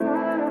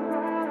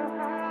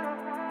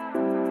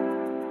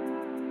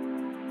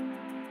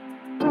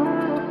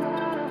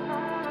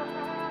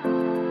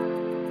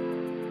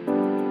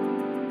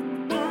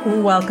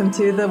Welcome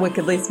to the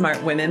Wickedly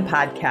Smart Women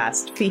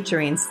podcast,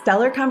 featuring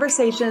stellar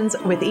conversations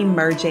with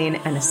emerging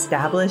and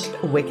established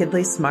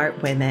wickedly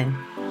smart women.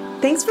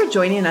 Thanks for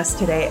joining us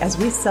today as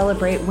we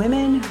celebrate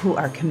women who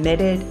are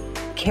committed,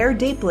 care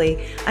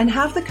deeply, and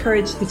have the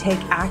courage to take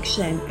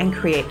action and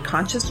create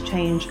conscious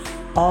change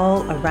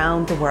all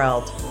around the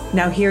world.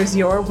 Now here's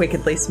your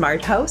wickedly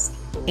smart host,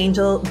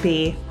 Angel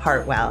B.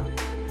 Hartwell.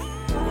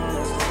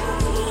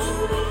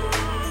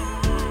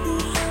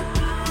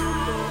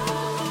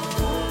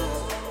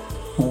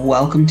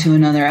 Welcome to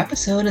another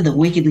episode of the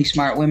Wickedly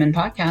Smart Women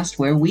podcast,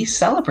 where we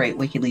celebrate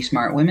wickedly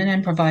smart women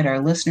and provide our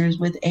listeners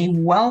with a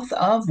wealth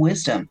of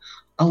wisdom,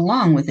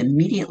 along with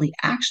immediately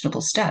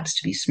actionable steps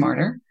to be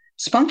smarter,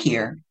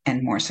 spunkier,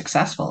 and more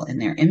successful in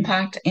their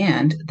impact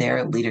and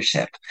their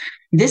leadership.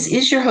 This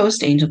is your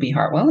host, Angel B.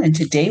 Hartwell, and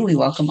today we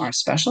welcome our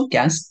special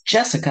guest,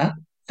 Jessica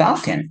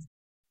Falcon.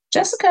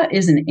 Jessica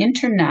is an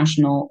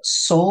international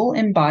soul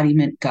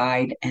embodiment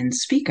guide and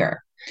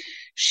speaker.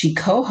 She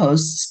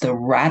co-hosts the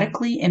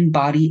Radically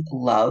Embody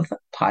Love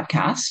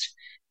podcast,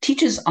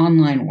 teaches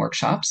online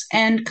workshops,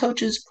 and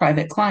coaches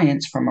private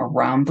clients from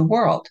around the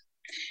world.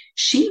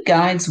 She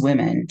guides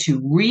women to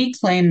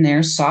reclaim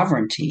their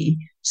sovereignty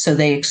so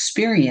they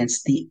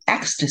experience the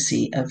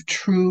ecstasy of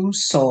true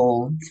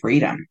soul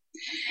freedom.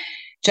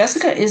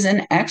 Jessica is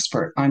an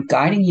expert on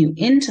guiding you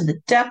into the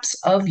depths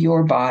of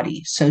your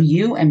body so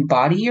you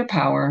embody your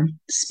power,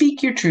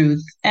 speak your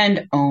truth,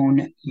 and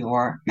own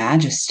your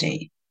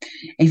majesty.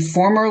 A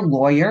former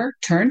lawyer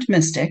turned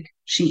mystic,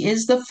 she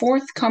is the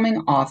forthcoming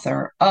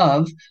author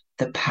of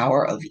The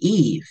Power of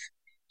Eve,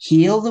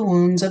 Heal the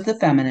Wounds of the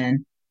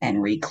Feminine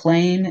and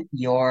Reclaim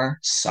Your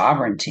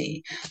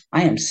Sovereignty.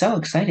 I am so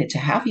excited to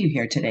have you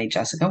here today,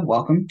 Jessica.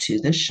 Welcome to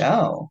the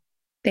show.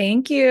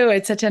 Thank you.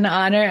 It's such an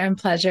honor and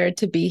pleasure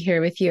to be here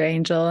with you,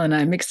 Angel, and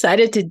I'm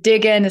excited to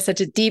dig into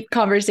such a deep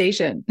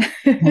conversation.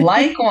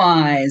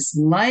 Likewise.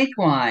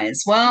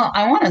 Well,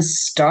 I want to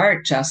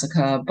start,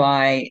 Jessica,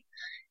 by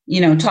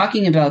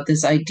talking about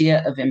this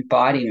idea of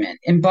embodiment.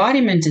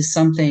 Embodiment is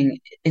something,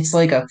 it's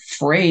like a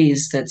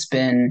phrase that's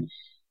been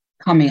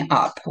coming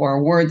up, or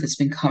a word that's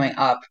been coming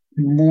up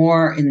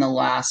more in the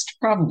last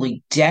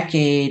probably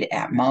decade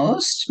at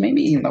most,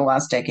 maybe in the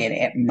last decade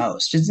at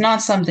most. It's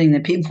not something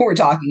that people were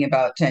talking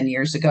about 10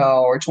 years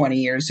ago or 20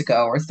 years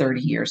ago or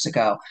 30 years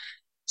ago.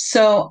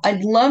 So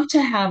I'd love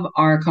to have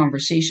our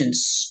conversation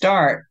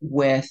start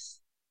with,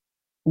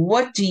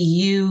 what do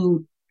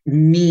you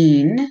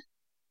mean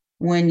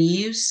when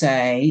you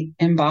say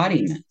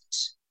embodiment?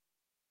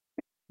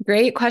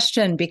 Great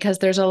question, because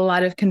there's a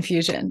lot of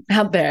confusion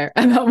out there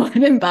about what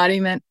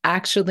embodiment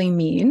actually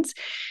means.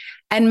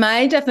 And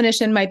my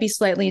definition might be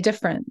slightly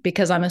different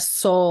because I'm a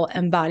soul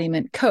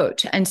embodiment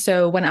coach. And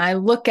so when I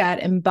look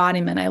at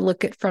embodiment, I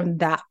look at from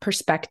that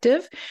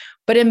perspective.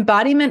 But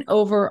embodiment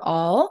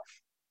overall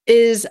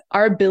is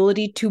our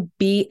ability to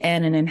be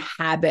in and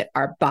inhabit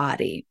our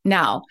body.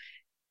 Now,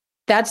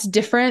 that's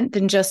different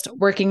than just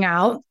working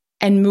out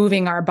and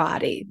moving our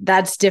body.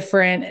 That's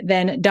different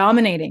than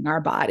dominating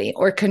our body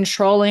or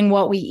controlling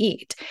what we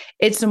eat.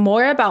 It's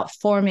more about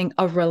forming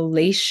a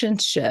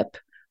relationship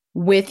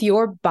with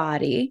your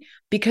body,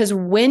 because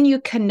when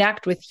you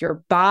connect with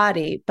your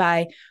body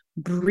by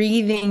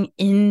breathing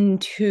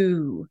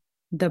into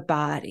the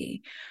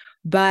body,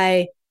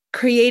 by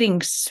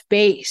creating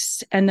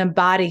space in the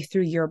body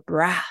through your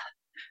breath,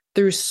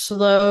 through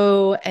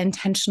slow,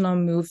 intentional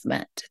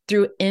movement,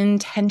 through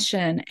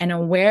intention and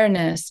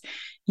awareness,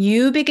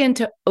 you begin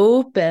to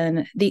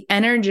open the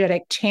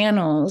energetic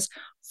channels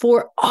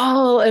for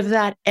all of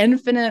that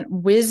infinite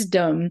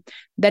wisdom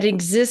that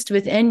exists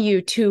within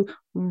you to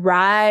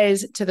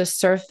rise to the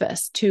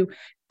surface, to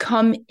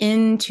come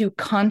into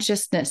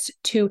consciousness,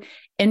 to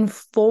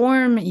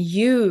inform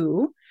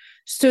you,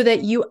 so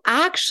that you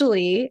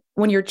actually,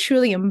 when you're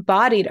truly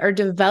embodied, are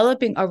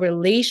developing a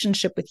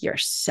relationship with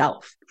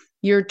yourself,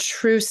 your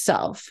true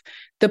self,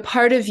 the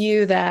part of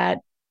you that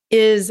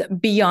is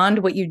beyond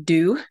what you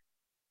do,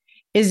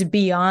 is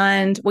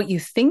beyond what you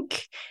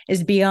think,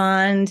 is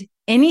beyond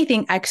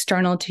anything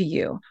external to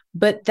you.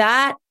 But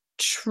that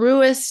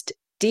truest,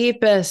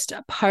 deepest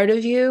part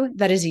of you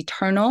that is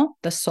eternal,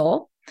 the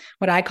soul,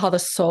 what I call the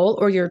soul,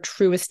 or your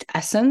truest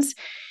essence,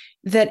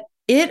 that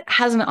it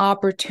has an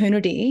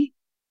opportunity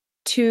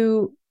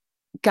to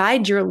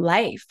guide your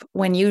life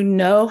when you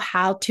know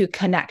how to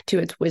connect to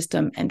its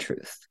wisdom and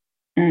truth.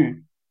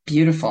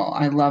 Beautiful.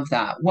 I love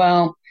that.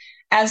 Well,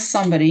 as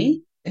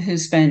somebody who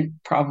spent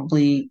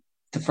probably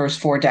the first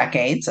 4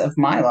 decades of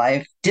my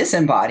life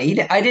disembodied,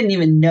 I didn't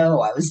even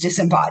know I was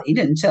disembodied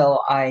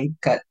until I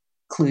got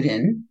clued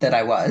in that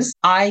I was.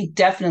 I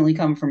definitely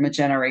come from a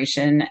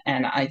generation,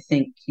 and I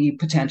think you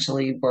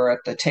potentially were at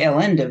the tail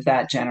end of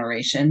that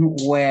generation,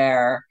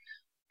 where,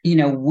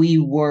 we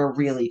were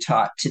really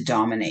taught to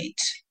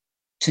dominate.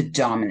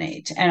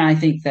 And I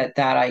think that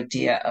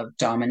idea of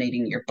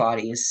dominating your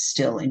body is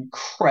still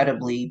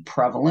incredibly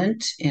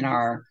prevalent in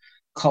our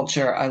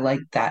culture. I like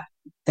that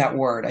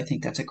word. I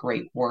think that's a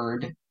great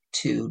word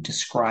to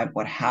describe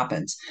what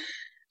happens.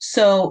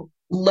 So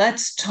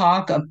let's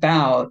talk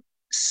about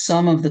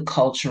some of the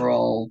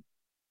cultural,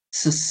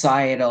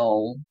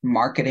 societal,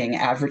 marketing,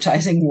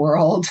 advertising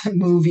world,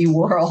 movie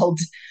world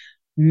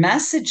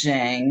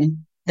messaging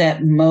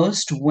that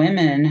most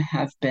women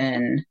have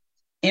been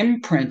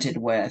imprinted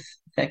with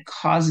that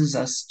causes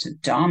us to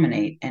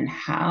dominate? And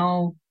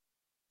how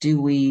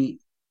do we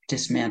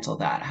dismantle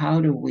that?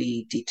 How do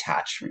we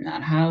detach from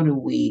that? How do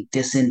we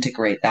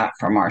disintegrate that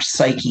from our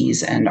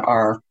psyches and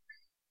our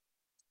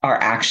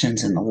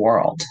actions in the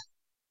world?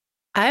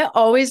 I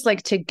always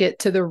like to get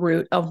to the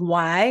root of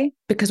why,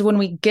 because when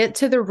we get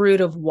to the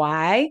root of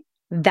why,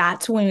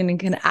 that's when we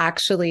can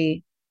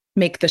actually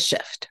make the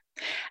shift.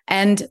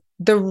 And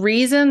the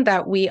reason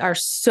that we are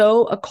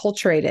so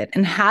acculturated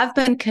and have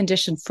been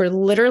conditioned for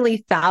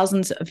literally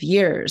thousands of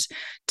years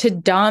to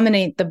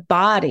dominate the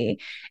body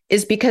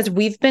is because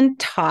we've been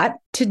taught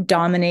to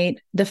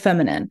dominate the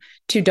feminine,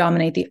 to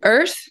dominate the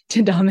earth,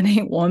 to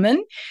dominate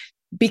woman,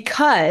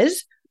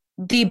 because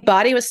the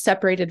body was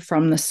separated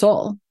from the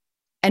soul.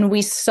 And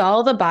we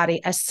saw the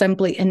body as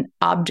simply an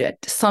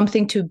object,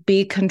 something to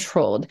be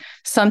controlled,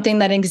 something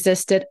that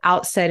existed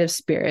outside of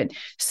spirit,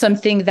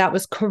 something that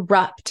was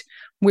corrupt.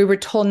 We were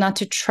told not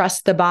to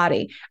trust the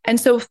body. And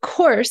so, of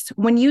course,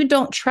 when you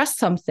don't trust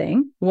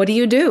something, what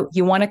do?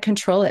 You want to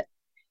control it.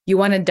 You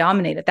want to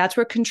dominate it. That's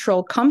where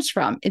control comes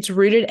from. It's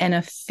rooted in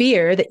a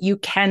fear that you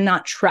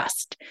cannot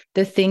trust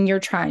the thing you're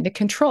trying to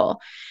control.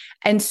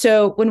 And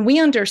so when we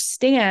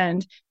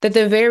understand that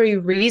the very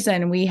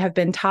reason we have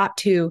been taught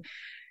to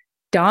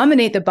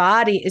dominate the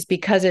body is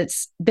because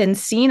it's been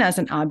seen as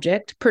an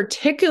object,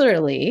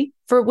 particularly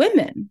for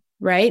women,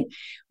 right?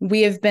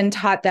 We have been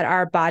taught that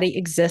our body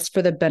exists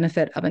for the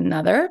benefit of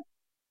another.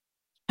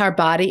 Our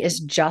body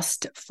is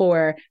just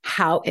for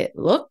how it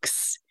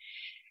looks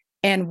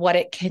and what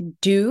it can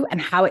do and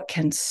how it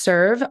can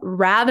serve,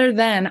 rather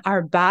than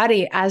our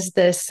body as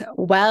this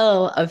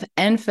well of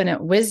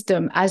infinite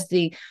wisdom, as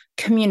the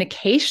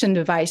communication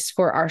device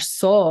for our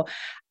soul,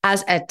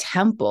 as a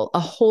temple, a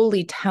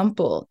holy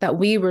temple that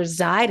we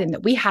reside in,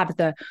 that we have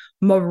the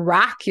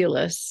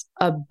miraculous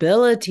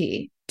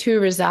ability to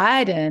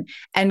reside in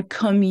and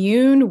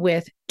commune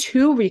with,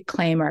 to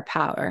reclaim our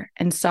power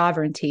and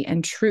sovereignty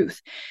and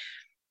truth.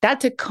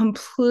 That's a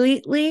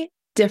completely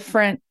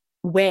different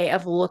way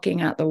of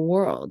looking at the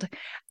world.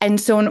 And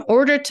so in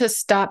order to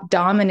stop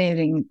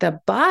dominating the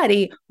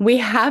body, we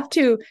have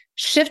to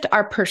shift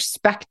our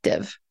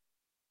perspective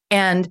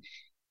and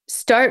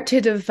start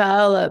to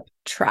develop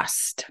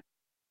trust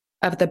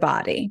of the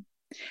body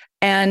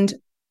and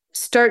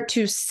start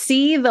to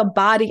see the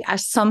body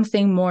as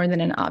something more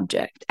than an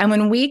object. And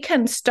when we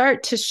can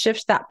start to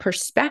shift that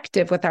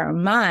perspective with our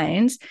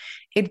minds,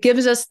 it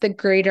gives us the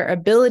greater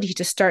ability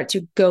to start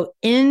to go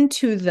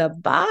into the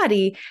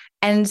body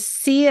and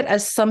see it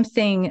as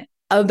something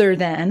other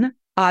than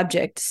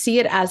object, see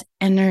it as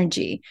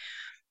energy.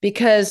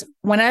 Because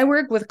when I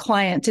work with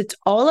clients, it's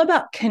all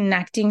about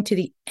connecting to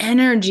the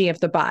energy of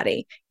the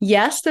body.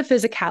 Yes, the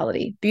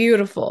physicality,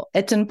 beautiful.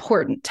 It's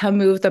important to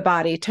move the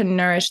body, to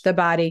nourish the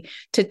body,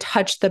 to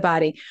touch the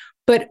body.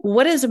 But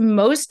what is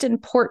most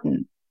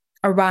important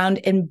around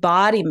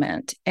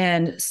embodiment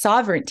and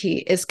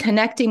sovereignty is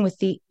connecting with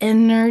the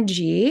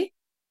energy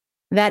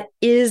that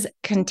is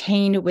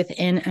contained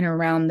within and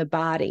around the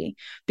body,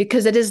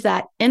 because it is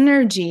that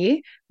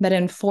energy that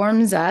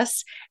informs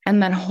us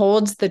and that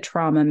holds the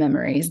trauma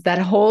memories, that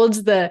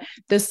holds the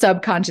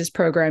subconscious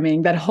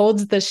programming, that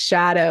holds the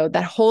shadow,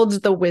 that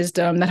holds the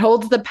wisdom, that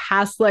holds the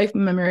past life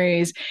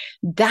memories.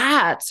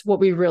 That's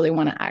what we really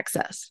want to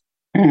access.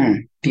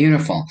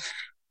 Beautiful.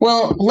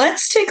 Well,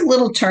 let's take a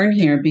little turn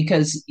here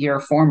because you're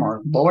a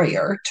former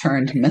lawyer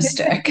turned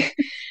mystic.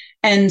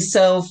 And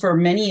so for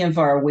many of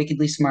our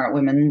Wickedly Smart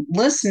Women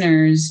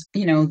listeners,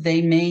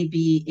 they may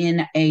be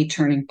in a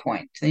turning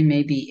point. They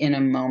may be in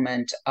a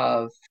moment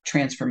of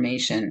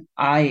transformation.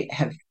 I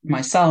have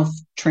myself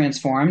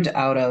transformed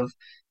out of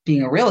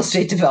being a real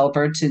estate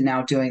developer to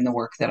now doing the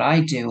work that I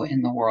do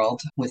in the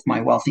world with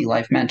my Wealthy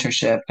Life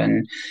mentorship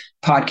and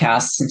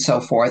podcasts and so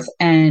forth.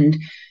 And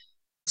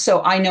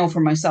so I know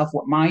for myself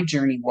what my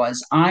journey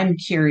was. I'm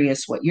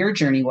curious what your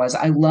journey was.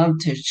 I love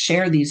to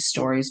share these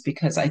stories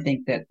because I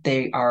think that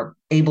they are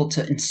able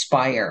to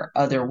inspire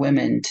other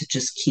women to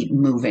just keep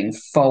moving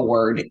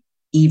forward,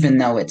 even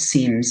though it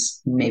seems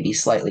maybe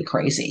slightly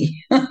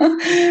crazy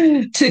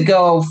to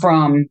go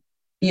from,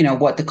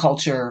 what the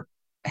culture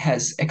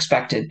has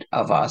expected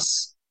of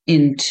us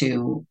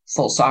into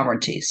full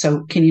sovereignty.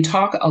 So can you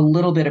talk a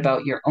little bit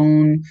about your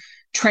own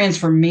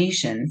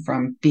transformation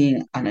from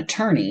being an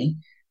attorney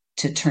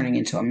to turning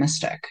into a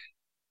mystic?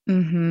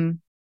 Mm-hmm.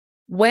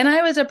 When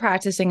I was a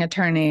practicing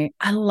attorney,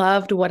 I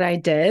loved what I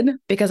did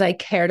because I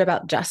cared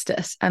about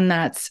justice. And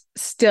that's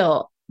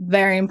still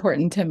very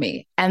important to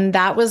me. And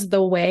that was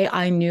the way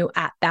I knew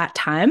at that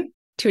time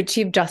to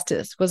achieve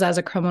justice, was as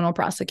a criminal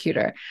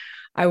prosecutor.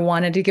 I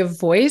wanted to give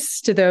voice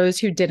to those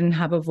who didn't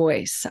have a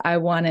voice. I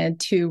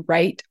wanted to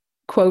right,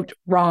 quote,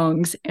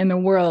 wrongs in the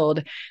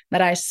world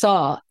that I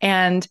saw.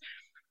 And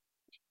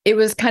it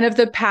was kind of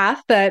the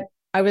path that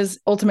I was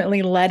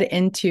ultimately led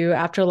into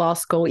after law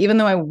school, even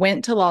though I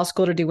went to law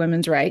school to do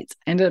women's rights,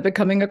 ended up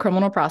becoming a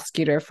criminal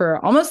prosecutor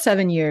for almost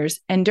 7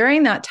 years. And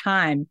during that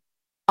time,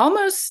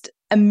 almost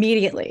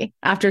immediately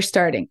after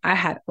starting, I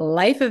had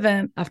life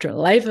event after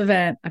life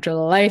event after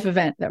life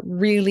event that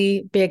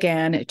really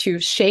began to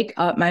shake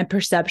up my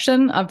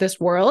perception of this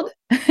world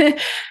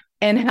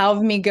and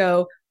have me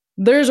go,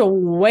 there's a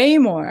way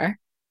more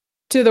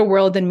to the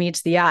world than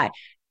meets the eye.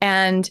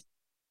 And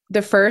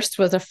the first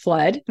was a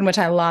flood in which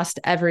I lost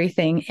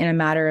everything in a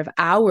matter of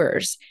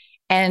hours.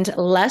 And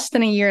less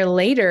than a year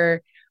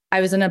later,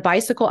 I was in a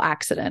bicycle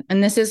accident.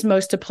 And this is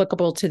most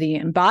applicable to the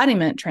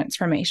embodiment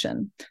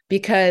transformation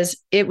because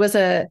it was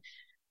a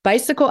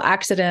bicycle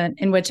accident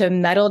in which a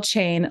metal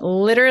chain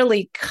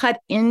literally cut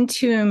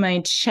into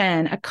my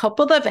chin a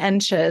couple of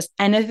inches.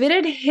 And if it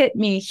had hit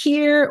me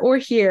here or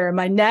here,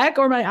 my neck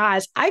or my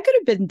eyes, I could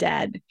have been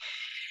dead.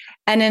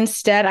 And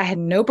instead, I had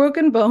no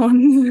broken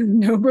bones,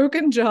 no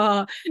broken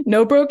jaw,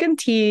 no broken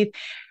teeth,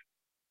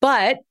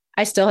 but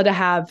I still had to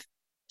have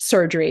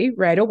surgery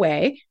right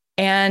away.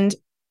 And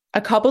a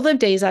couple of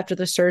days after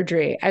the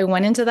surgery, I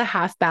went into the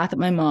half bath at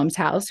my mom's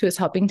house, who was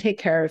helping take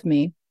care of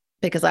me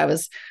because I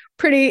was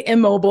pretty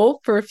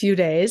immobile for a few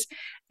days.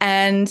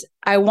 And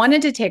I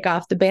wanted to take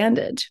off the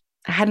bandage.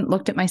 I hadn't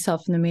looked at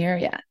myself in the mirror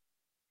yet.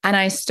 And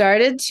I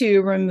started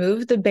to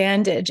remove the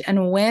bandage.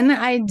 And when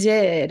I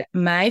did,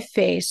 my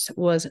face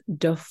was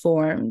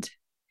deformed.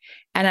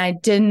 And I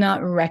did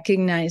not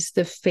recognize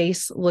the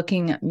face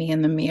looking at me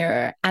in the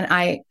mirror. And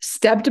I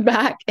stepped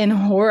back in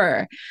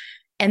horror.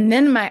 And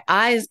then my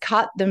eyes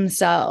caught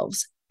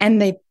themselves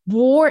and they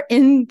bore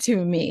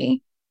into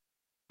me.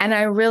 And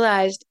I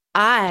realized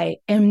I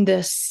am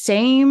the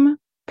same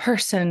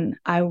person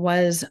I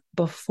was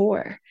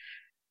before.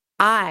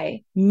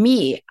 I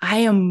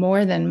am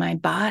more than my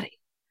body.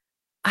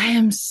 I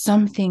am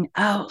something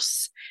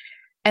else.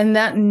 And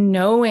that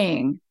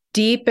knowing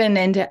deepened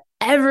into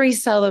every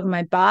cell of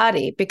my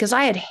body because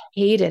I had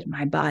hated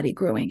my body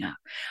growing up.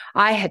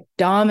 I had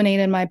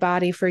dominated my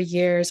body for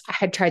years. I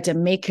had tried to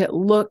make it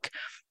look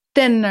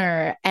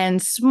thinner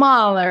and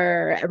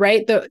smaller,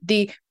 right?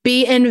 The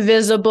be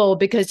invisible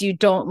because you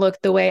don't look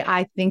the way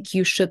I think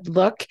you should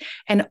look.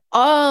 And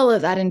all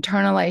of that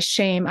internalized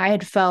shame I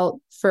had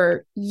felt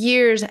for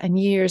years and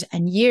years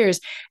and years.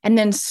 And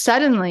then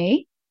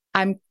suddenly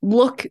I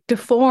look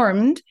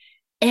deformed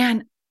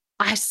and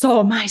I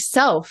saw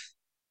myself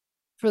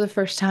for the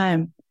first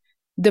time,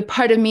 the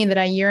part of me that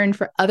I yearned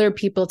for other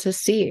people to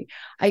see.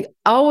 I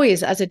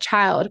always, as a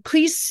child,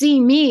 please see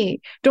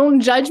me.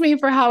 Don't judge me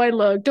for how I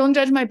look. Don't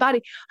judge my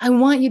body. I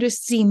want you to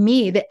see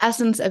me, the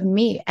essence of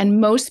me. And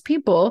most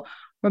people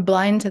were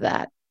blind to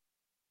that.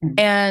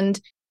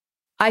 And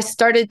I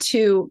started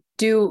to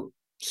do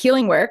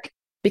healing work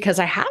because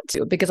I had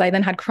to, because I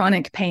then had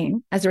chronic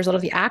pain as a result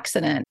of the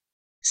accident.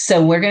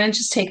 So we're going to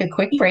just take a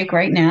quick break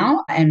right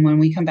now. And when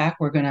we come back,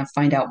 we're going to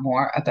find out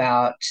more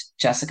about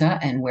Jessica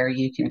and where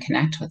you can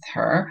connect with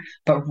her.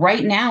 But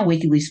right now,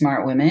 Wickedly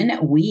Smart Women,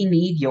 we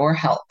need your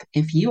help.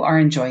 If you are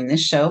enjoying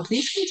this show,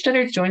 please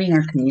consider joining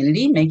our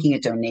community, making a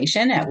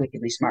donation at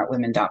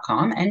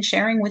wickedlysmartwomen.com and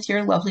sharing with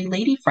your lovely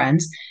lady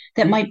friends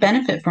that might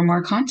benefit from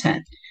our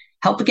content.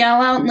 Help a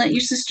gal out and let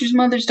your sisters,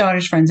 mothers,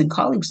 daughters, friends, and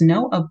colleagues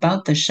know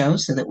about the show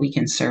so that we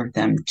can serve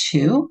them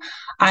too.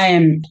 I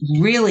am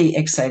really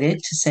excited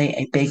to say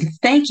a big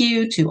thank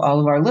you to all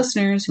of our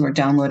listeners who are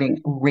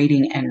downloading,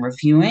 rating, and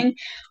reviewing.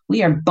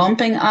 We are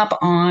bumping up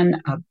on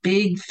a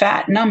big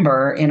fat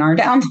number in our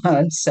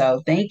downloads.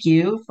 So thank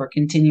you for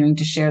continuing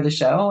to share the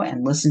show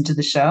and listen to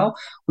the show.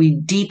 We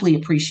deeply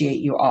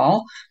appreciate you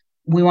all.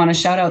 We want to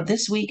shout out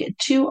this week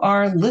to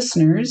our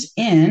listeners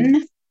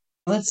in,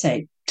 let's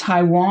say,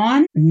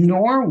 Taiwan,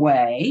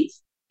 Norway,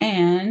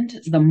 and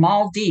the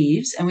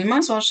Maldives. And we might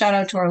as well shout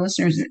out to our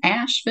listeners in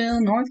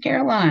Asheville, North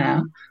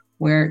Carolina,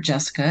 where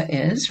Jessica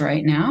is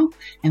right now.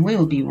 And we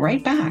will be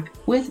right back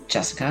with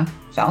Jessica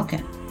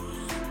Falcon.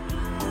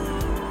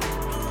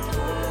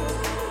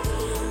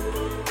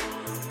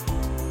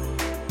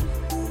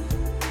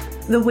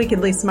 The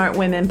Wickedly Smart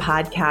Women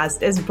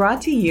podcast is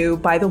brought to you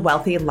by the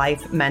Wealthy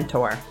Life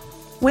Mentor.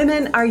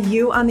 Women, are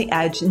you on the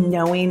edge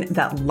knowing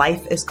that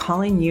life is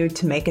calling you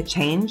to make a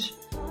change?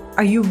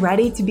 Are you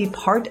ready to be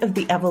part of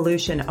the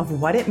evolution of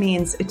what it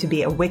means to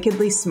be a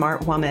wickedly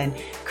smart woman,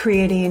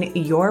 creating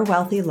your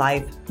wealthy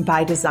life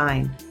by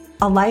design?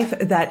 A life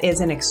that is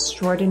an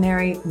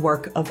extraordinary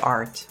work of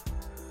art.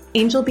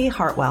 Angel B.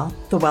 Hartwell,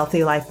 the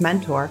Wealthy Life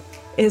Mentor,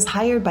 is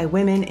hired by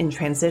women in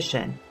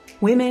transition.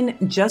 Women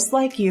just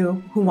like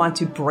you who want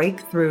to break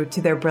through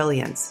to their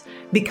brilliance,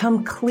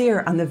 become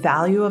clear on the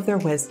value of their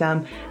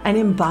wisdom, and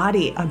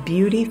embody a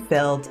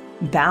beauty-filled,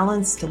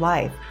 balanced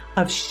life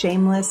of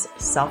shameless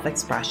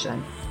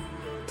self-expression.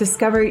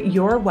 Discover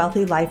your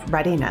wealthy life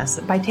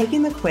readiness by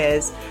taking the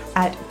quiz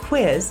at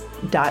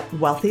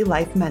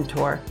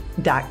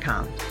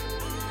quiz.wealthylifementor.com.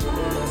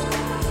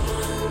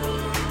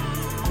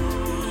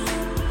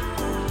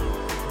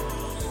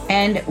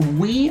 And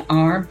we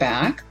are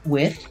back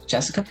with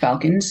Jessica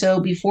Falcon. So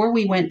before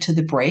we went to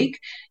the break,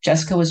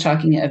 Jessica was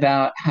talking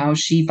about how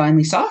she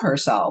finally saw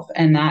herself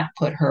and that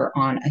put her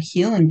on a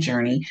healing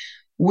journey.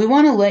 We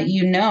want to let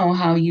you know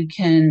how you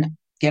can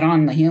get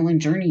on the healing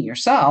journey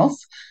yourself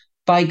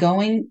by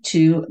going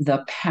to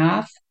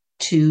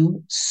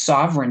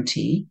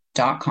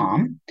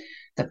thepath2sovereignty.com.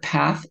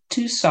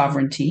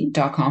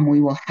 Thepath2sovereignty.com. We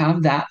will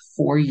have that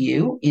for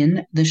you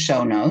in the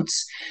show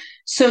notes.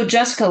 So,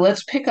 Jessica,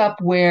 let's pick up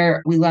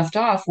where we left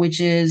off, which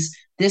is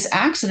this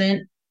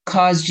accident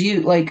caused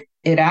you, like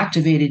it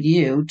activated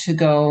you to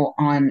go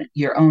on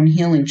your own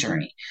healing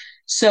journey.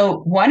 So,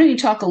 why don't you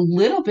talk a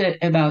little bit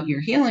about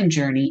your healing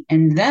journey?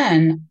 And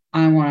then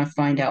I want to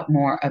find out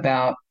more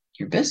about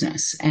your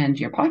business and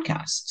your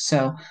podcast.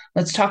 So,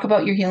 let's talk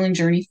about your healing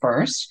journey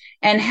first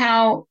and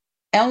how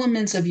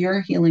elements of your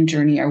healing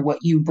journey are what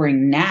you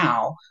bring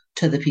now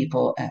to the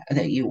people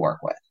that you work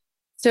with.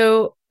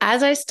 So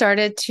as I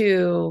started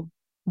to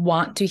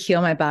want to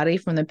heal my body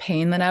from the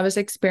pain that I was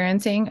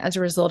experiencing as a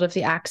result of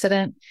the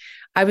accident,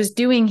 I was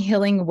doing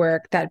healing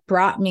work that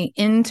brought me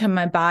into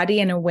my body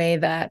in a way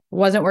that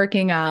wasn't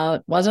working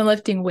out, wasn't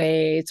lifting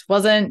weights,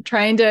 wasn't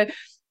trying to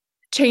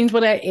change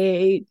what I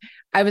ate.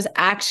 I was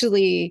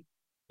actually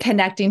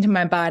connecting to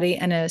my body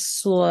in a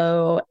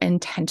slow,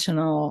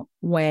 intentional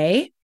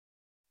way.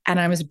 And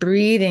I was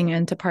breathing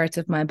into parts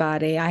of my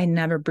body I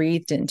never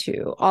breathed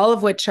into, all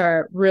of which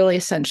are really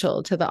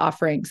essential to the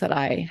offerings that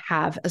I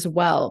have as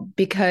well,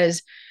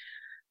 because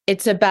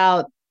it's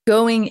about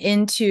going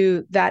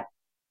into that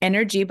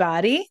energy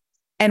body.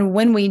 And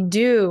when we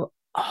do,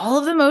 all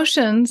of the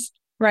emotions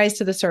rise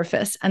to the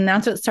surface. And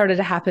that's what started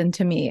to happen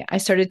to me. I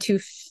started to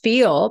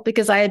feel,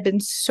 because I had been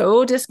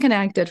so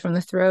disconnected from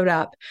the throat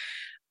up,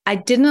 I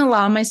didn't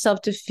allow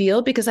myself to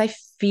feel because I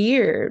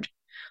feared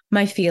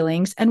my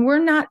feelings. And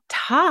we're not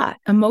taught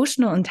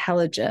emotional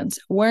intelligence.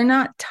 We're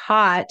not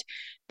taught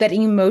that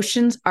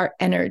emotions are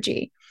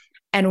energy.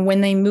 And when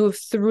they move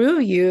through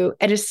you,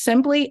 it is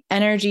simply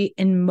energy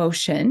in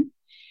motion.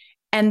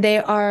 And they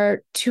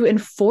are to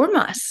inform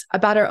us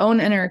about our own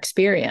inner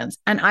experience.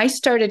 And I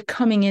started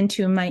coming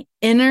into my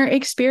inner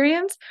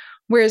experience,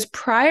 whereas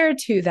prior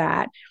to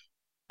that,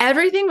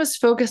 everything was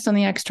focused on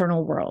the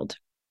external world.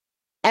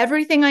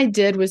 Everything I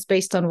did was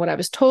based on what I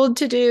was told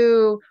to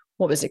do,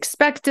 what was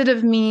expected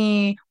of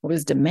me, what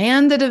was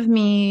demanded of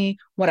me,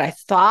 what I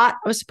thought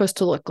I was supposed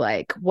to look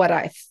like, what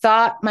I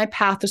thought my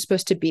path was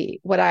supposed to be,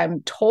 what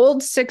I'm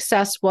told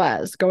success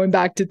was. Going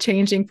back to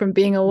changing from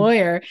being a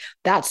lawyer,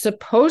 that's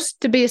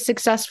supposed to be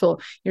successful.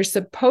 You're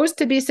supposed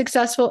to be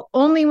successful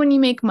only when you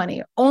make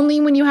money, only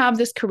when you have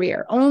this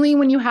career, only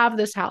when you have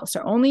this house,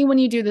 or only when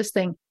you do this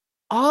thing.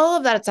 All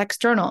of that is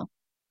external.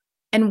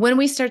 And when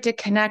we start to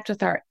connect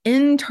with our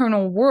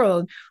internal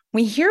world,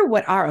 we hear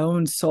what our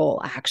own soul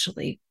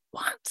actually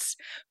wants,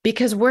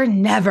 because we're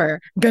never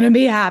going to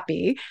be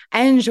happy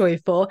and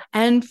joyful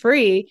and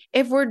free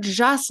if we're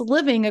just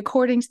living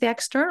according to the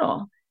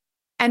external.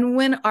 And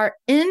when our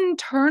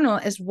internal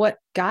is what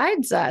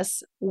guides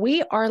us,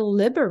 we are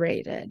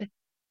liberated.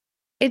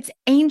 It's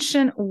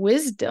ancient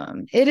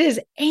wisdom. It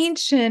is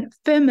ancient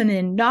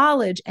feminine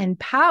knowledge and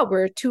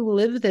power to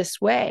live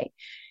this way.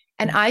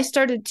 And I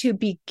started to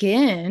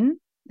begin,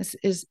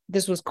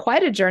 this was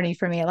quite a journey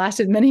for me. It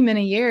lasted many,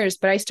 many years,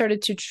 but I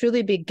started to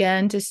truly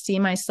begin to see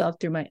myself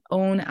through my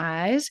own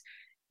eyes,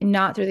 and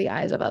not through the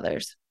eyes of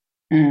others.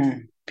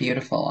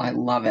 Beautiful. I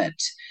love it.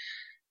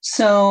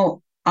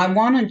 So I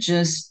want to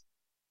just,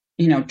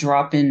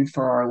 drop in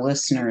for our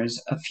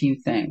listeners a few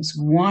things.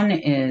 One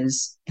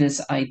is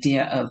this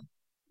idea of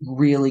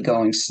really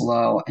going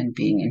slow and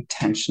being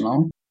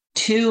intentional.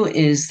 Two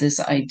is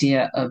this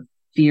idea of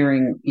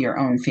fearing your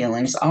own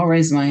feelings. I'll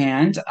raise my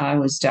hand. I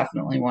was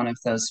definitely one of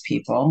those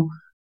people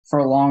for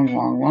a long,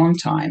 long, long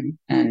time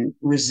and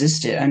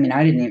resisted. I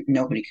mean,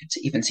 nobody could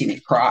even see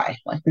me cry.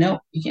 Like, no,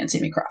 you can't see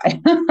me cry.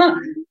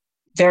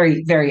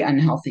 Very, very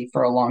unhealthy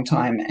for a long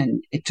time.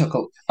 And it took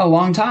a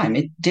long time.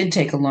 It did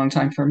take a long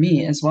time for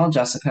me as well,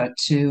 Jessica,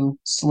 to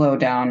slow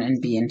down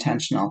and be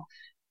intentional.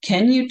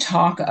 Can you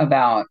talk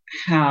about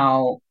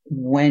how,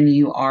 when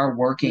you are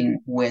working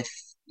with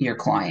your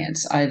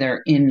clients,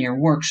 either in your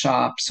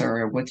workshops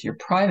or with your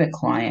private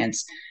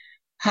clients,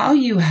 how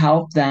you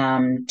help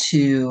them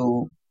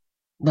to,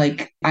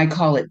 like, I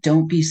call it,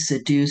 don't be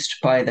seduced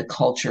by the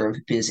culture of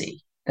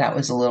busy. That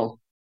was a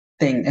little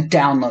thing, a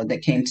download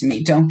that came to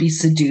me. Don't be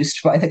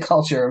seduced by the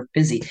culture of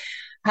busy.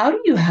 How do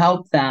you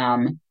help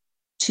them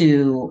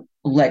to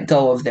let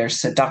go of their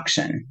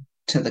seduction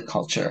to the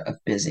culture of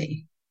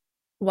busy?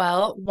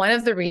 Well, one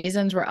of the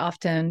reasons we're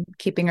often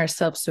keeping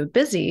ourselves so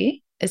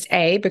busy is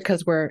A,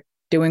 because we're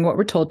doing what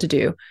we're told to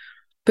do,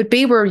 but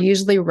B, we're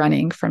usually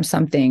running from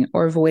something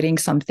or avoiding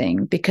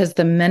something, because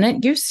the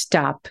minute you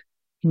stop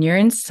and you're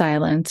in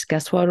silence,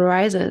 guess what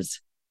arises?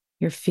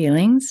 Your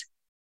feelings,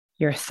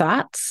 your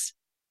thoughts,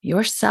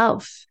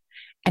 yourself.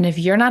 And if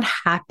you're not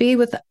happy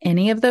with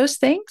any of those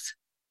things,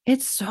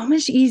 it's so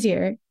much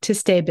easier to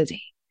stay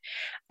busy.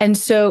 And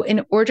so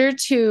in order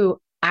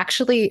to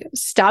actually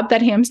stop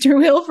that hamster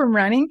wheel from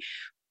running,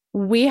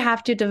 we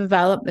have to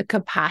develop the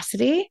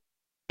capacity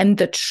and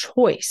the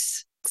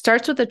choice. It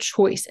starts with a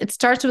choice. It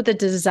starts with a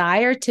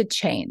desire to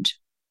change.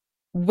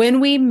 When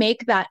we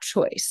make that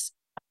choice,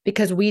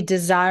 because we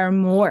desire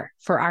more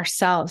for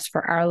ourselves,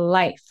 for our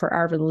life, for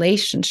our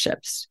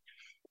relationships,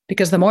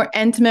 because the more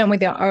intimate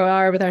we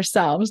are with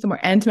ourselves, the more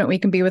intimate we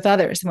can be with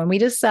others. And when we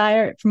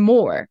desire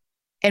more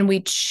and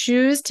we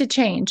choose to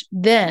change,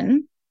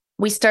 then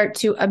we start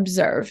to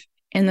observe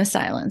in the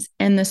silence,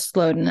 in the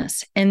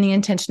slowness, in the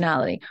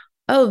intentionality.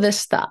 Oh,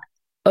 this thought,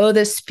 oh,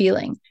 this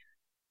feeling.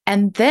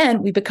 And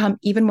then we become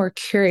even more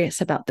curious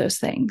about those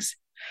things.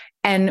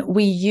 And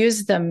we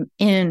use them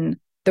in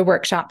the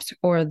workshops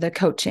or the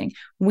coaching.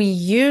 We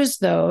use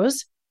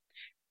those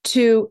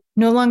to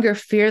no longer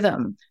fear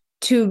them,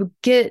 to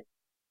get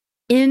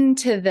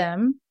into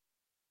them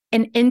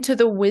and into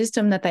the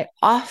wisdom that they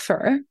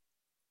offer.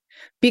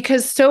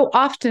 Because so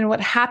often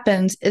what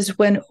happens is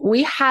when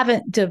we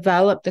haven't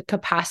developed the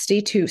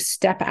capacity to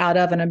step out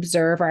of and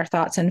observe our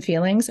thoughts and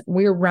feelings,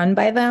 we're run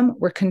by them,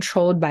 we're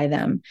controlled by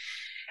them.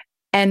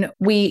 And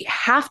we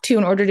have to,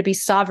 in order to be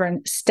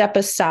sovereign, step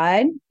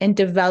aside and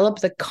develop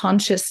the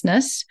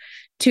consciousness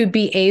to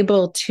be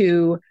able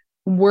to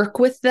work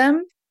with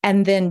them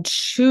and then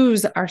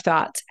choose our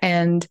thoughts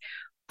and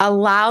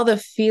allow the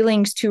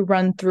feelings to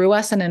run through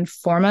us and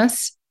inform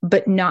us,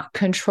 but not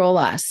control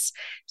us,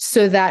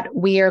 so that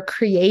we are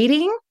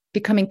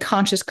becoming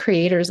conscious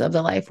creators of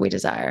the life we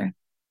desire.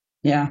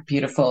 Yeah,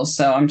 beautiful.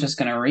 So I'm just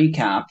going to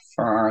recap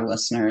for our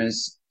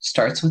listeners.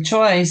 Starts with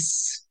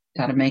choice.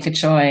 Got to make a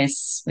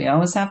choice. We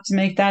always have to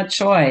make that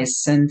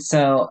choice. And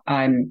so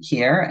I'm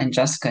here, and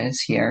Jessica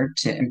is here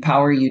to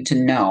empower you to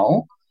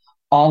know,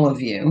 all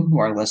of you who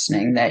are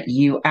listening, that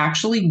you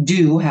actually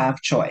do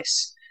have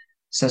choice.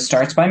 So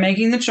starts by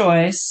making the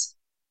choice.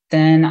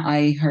 Then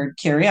I heard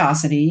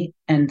curiosity,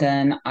 and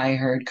then I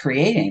heard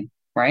creating,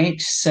 right?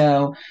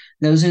 So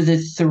those are the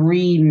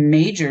three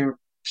major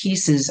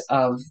pieces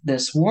of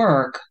this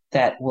work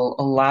that will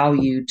allow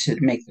you to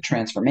make the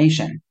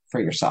transformation for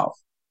yourself.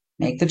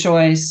 Make the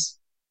choice,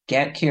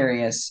 get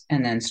curious,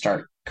 and then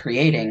start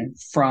creating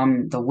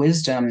from the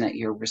wisdom that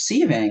you're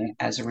receiving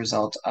as a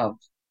result of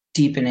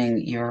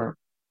deepening your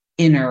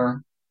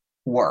inner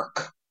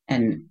work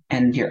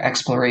and your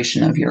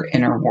exploration of your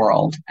inner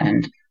world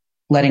and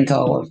letting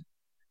go of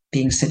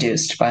being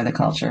seduced by the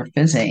culture of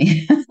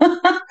busy.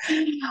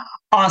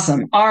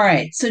 Awesome. All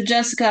right. So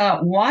Jessica,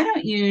 why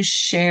don't you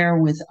share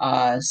with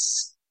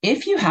us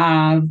if you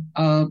have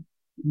a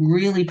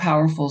really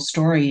powerful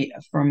story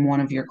from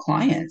one of your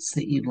clients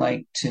that you'd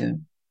like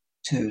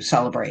to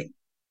celebrate?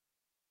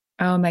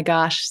 Oh my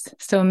gosh,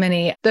 so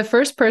many. The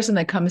first person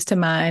that comes to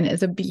mind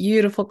is a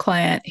beautiful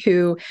client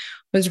who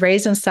was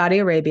raised in Saudi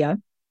Arabia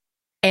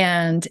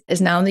and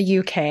is now in the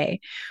UK.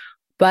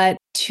 But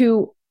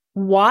to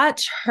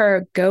watch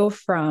her go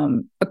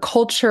from a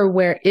culture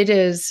where it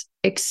is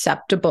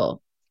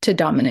acceptable to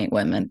dominate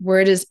women, where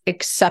it is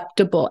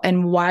acceptable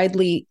and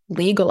widely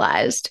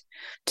legalized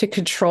to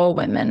control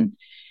women.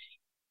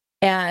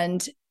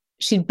 And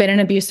she'd been in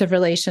an abusive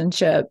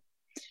relationship.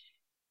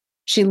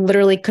 She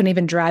literally couldn't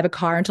even drive a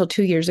car until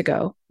 2 years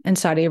ago in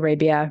Saudi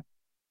Arabia.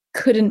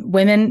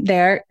 Women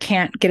there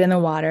can't get in the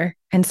water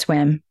and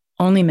swim.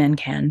 Only men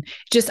can.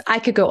 Just, I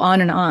could go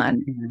on and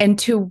on. Mm-hmm. And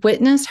to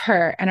witness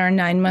her and our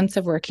 9 months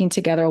of working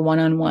together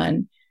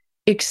one-on-one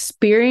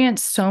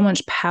experience so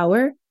much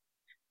power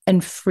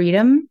and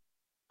freedom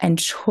and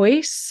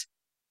choice,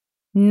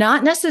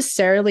 not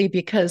necessarily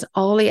because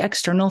all the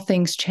external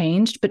things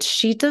changed, but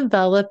she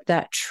developed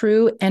that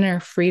true inner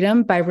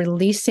freedom by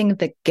releasing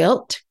the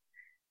guilt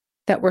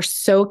that we're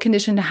so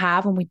conditioned to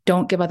have when we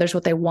don't give others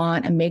what they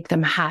want and make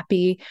them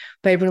happy,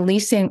 by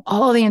releasing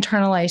all the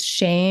internalized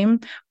shame,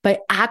 by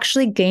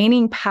actually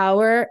gaining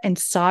power and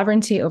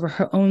sovereignty over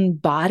her own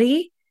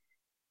body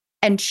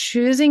and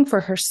choosing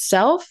for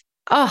herself.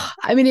 Oh,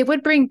 I mean, it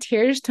would bring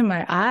tears to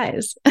my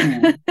eyes.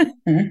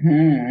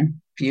 Mm-hmm.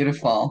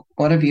 Beautiful.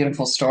 What a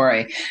beautiful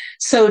story.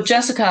 So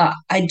Jessica,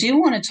 I do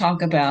want to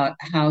talk about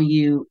how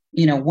you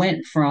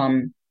went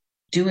from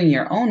doing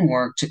your own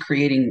work to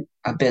creating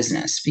a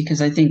business, because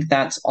I think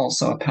that's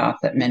also a path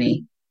that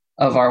many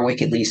of our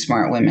wickedly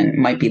smart women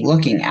might be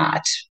looking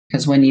at.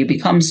 Because when you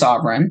become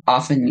sovereign,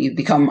 often you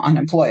become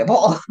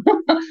unemployable.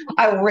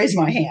 I will raise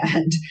my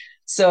hand.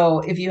 So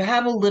if you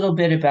have a little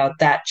bit about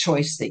that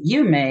choice that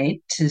you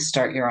made to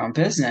start your own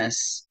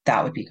business,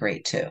 that would be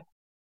great too.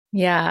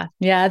 Yeah.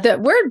 The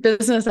word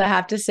business, I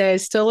have to say,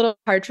 is still a little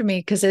hard for me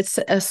because it's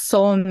a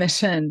soul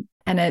mission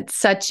and it's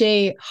such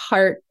a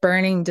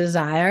heart-burning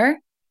desire.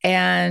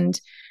 And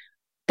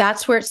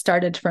that's where it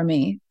started for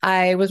me.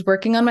 I was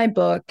working on my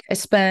book. I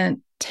spent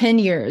 10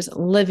 years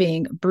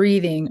living,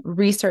 breathing,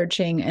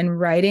 researching, and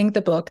writing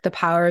the book, The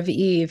Power of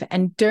Eve.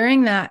 And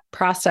during that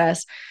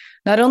process,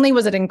 not only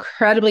was it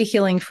incredibly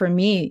healing for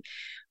me,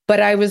 but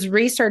I was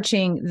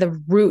researching the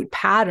root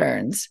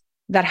patterns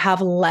that have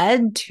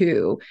led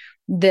to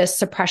this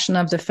suppression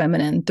of the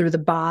feminine through the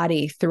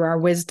body, through our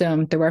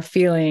wisdom, through our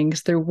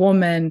feelings, through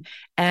woman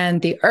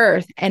and the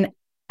earth. And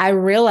I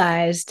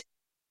realized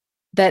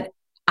that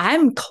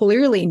I'm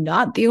clearly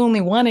not the only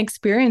one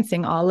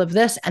experiencing all of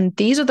this. And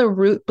these are the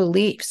root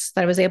beliefs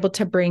that I was able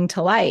to bring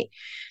to light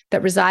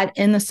that reside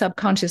in the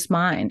subconscious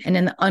mind and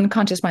in the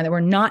unconscious mind that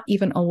we're not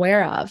even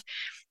aware of.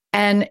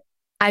 And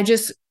I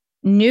just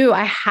knew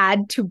I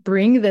had to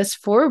bring this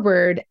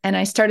forward. And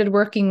I started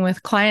working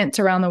with clients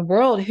around the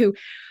world who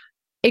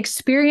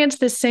experienced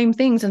the same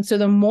things. And so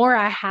the more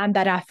I had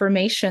that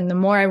affirmation, the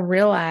more I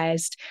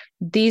realized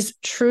these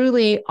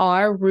truly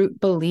are root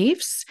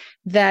beliefs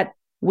that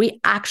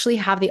we actually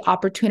have the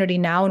opportunity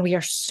now, and we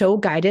are so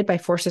guided by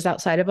forces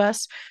outside of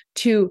us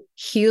to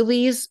heal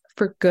these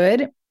for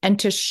good and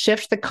to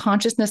shift the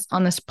consciousness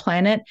on this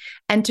planet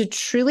and to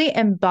truly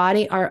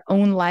embody our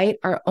own light,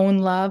 our own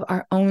love,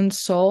 our own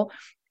soul.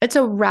 It's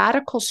a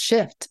radical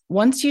shift.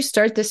 Once you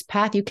start this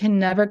path, you can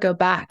never go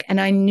back.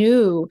 And I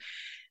knew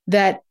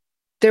that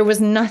there was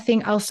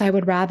nothing else I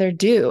would rather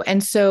do.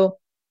 And so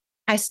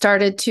I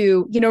started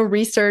to,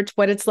 research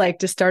what it's like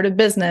to start a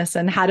business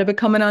and how to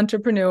become an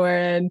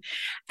entrepreneur.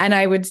 And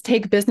I would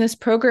take business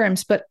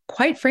programs. But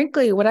quite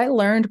frankly, what I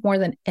learned more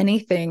than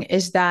anything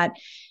is that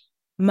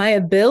my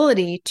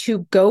ability to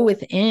go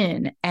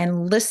within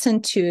and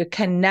listen to,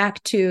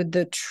 connect to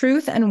the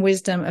truth and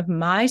wisdom of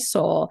my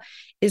soul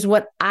is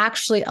what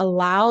actually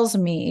allows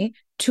me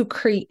to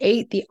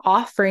create the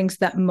offerings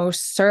that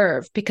most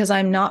serve, because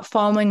I'm not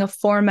following a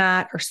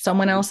format or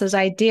someone else's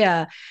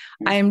idea.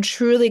 I am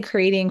truly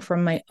creating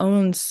from my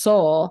own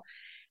soul.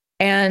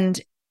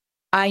 And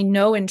I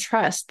know and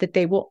trust that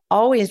they will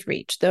always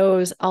reach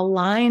those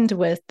aligned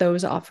with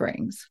those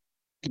offerings.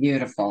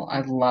 Beautiful.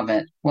 I love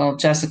it. Well,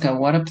 Jessica,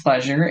 what a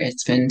pleasure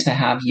it's been to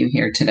have you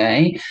here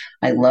today.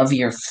 I love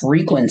your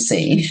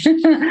frequency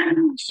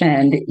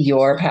and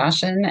your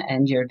passion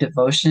and your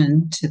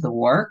devotion to the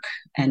work.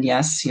 And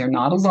yes, you're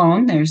not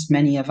alone. There's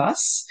many of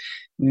us.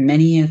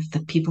 Many of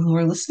the people who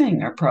are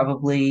listening are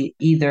probably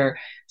either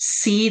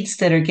seeds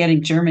that are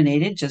getting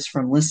germinated just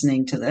from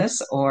listening to this,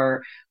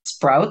 or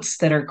sprouts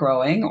that are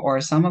growing,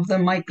 or some of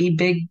them might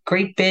be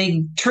great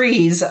big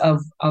trees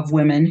of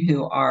women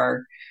who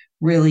are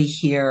really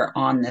here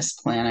on this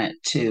planet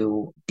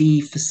to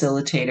be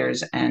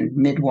facilitators and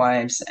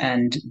midwives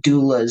and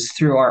doulas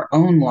through our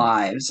own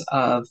lives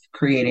of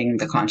creating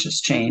the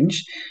conscious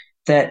change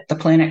that the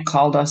planet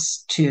called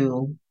us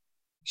to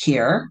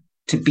here,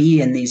 to be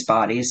in these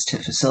bodies to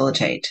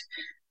facilitate.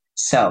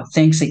 So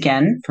thanks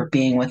again for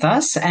being with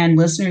us. And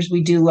listeners,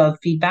 we do love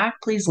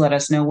feedback. Please let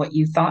us know what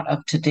you thought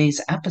of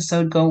today's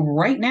episode. Go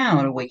right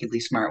now to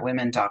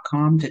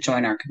wickedlysmartwomen.com to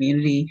join our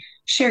community,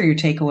 share your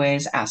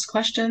takeaways, ask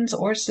questions,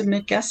 or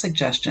submit guest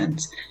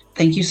suggestions.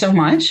 Thank you so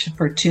much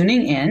for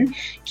tuning in.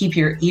 Keep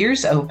your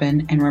ears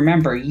open, and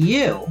remember,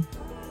 you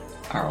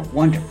are a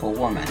wonderful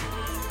woman.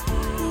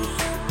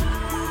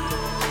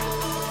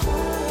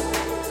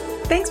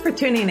 Thanks for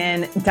tuning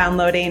in,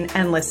 downloading,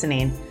 and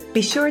listening.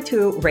 Be sure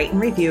to rate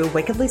and review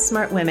Wickedly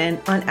Smart Women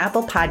on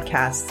Apple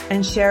Podcasts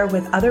and share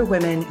with other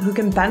women who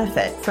can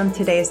benefit from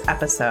today's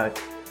episode.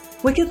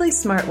 Wickedly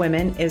Smart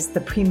Women is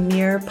the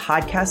premier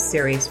podcast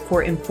series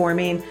for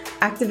informing,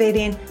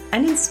 activating,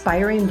 and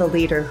inspiring the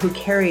leader who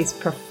carries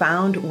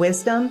profound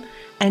wisdom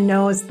and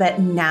knows that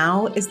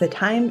now is the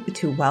time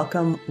to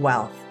welcome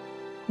wealth.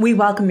 We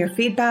welcome your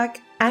feedback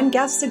and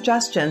guest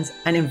suggestions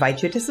and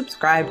invite you to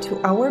subscribe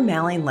to our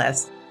mailing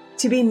list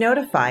to be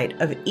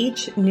notified of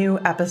each new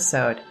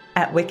episode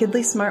at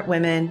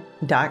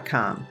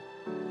wickedlysmartwomen.com.